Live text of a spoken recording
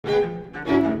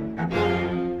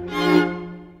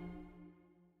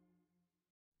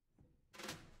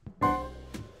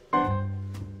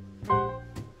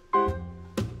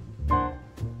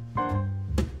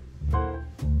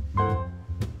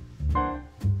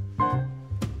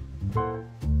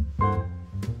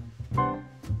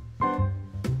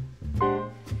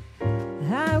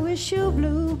wish you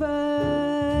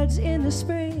bluebirds in the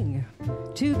spring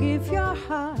to give your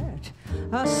heart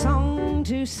a song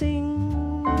to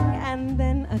sing and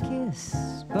then a kiss.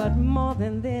 But more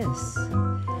than this,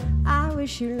 I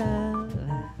wish you love.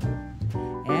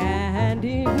 And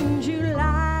in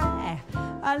July,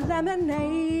 a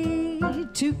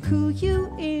lemonade to cool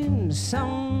you in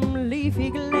some leafy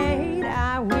glade.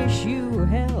 I wish you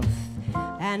health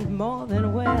and more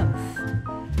than wealth.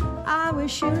 I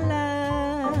wish you love.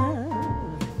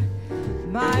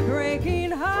 My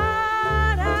breaking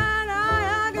heart, and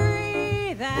I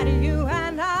agree that you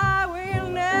and I will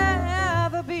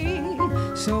never be.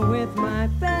 So with my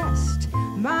best,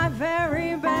 my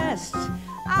very best,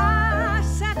 I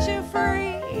set you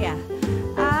free.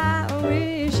 I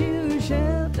wish you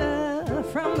shelter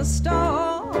from the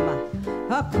storm,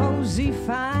 a cozy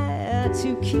fire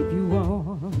to keep you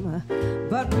warm.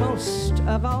 But most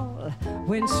of all,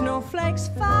 when snowflakes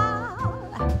fall,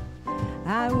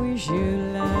 I wish you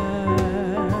love.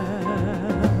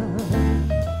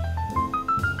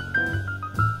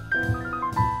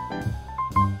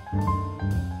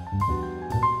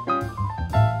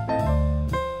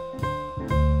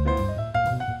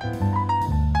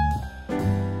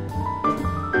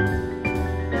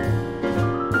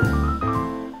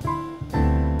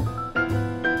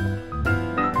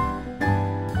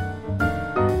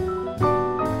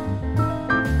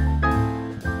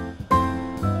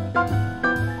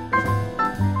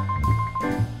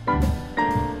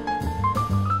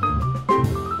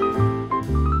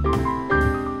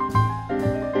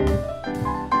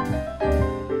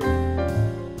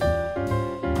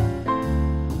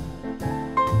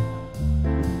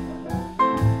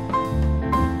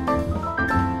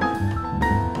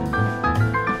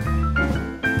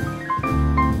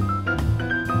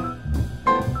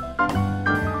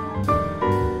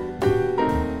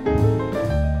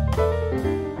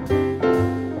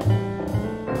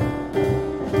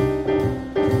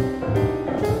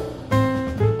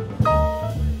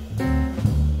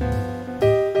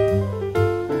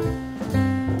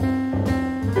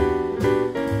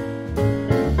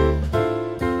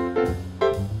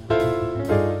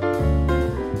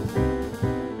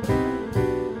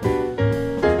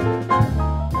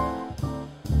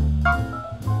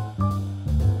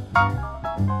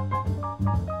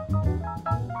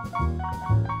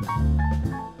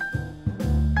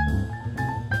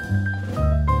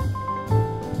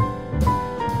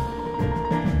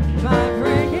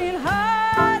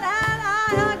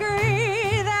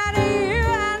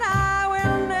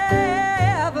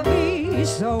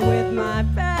 So with my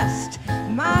best,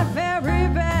 my very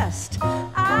best,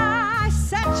 I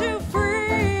set you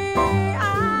free.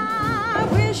 I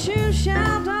wish you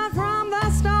shelter from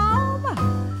the storm,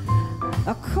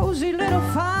 a cozy little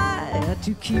fire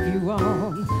to keep you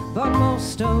warm. But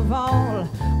most of all,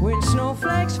 when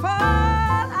snowflakes fall,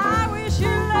 I wish you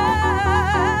love.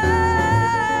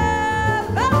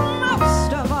 But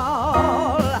most of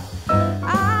all,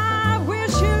 I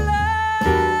wish you love.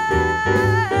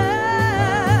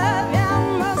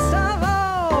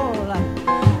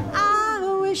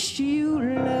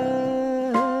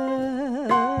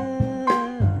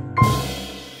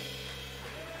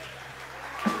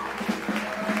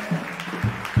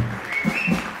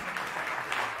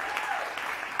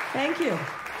 Thank you.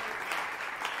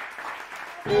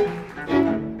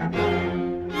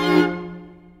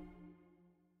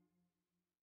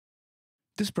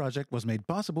 This project was made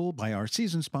possible by our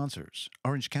season sponsors,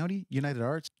 Orange County, United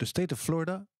Arts, the state of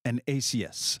Florida, and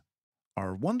ACS.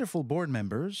 Our wonderful board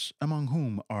members, among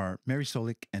whom are Mary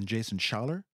Solik and Jason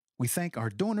Schaller. We thank our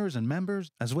donors and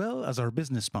members, as well as our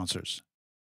business sponsors.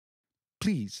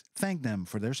 Please thank them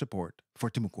for their support for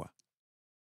Timucua.